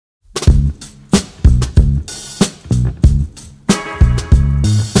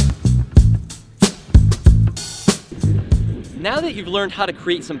Now that you've learned how to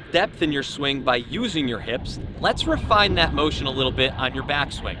create some depth in your swing by using your hips, let's refine that motion a little bit on your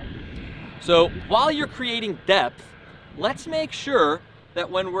backswing. So while you're creating depth, let's make sure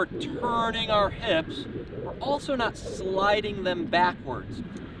that when we're turning our hips, we're also not sliding them backwards.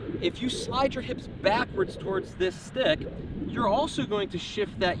 If you slide your hips backwards towards this stick, you're also going to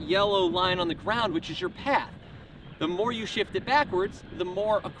shift that yellow line on the ground, which is your path. The more you shift it backwards, the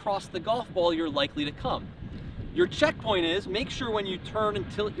more across the golf ball you're likely to come. Your checkpoint is make sure when you turn and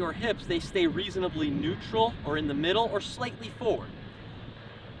tilt your hips, they stay reasonably neutral or in the middle or slightly forward.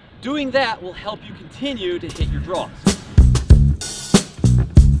 Doing that will help you continue to hit your draws.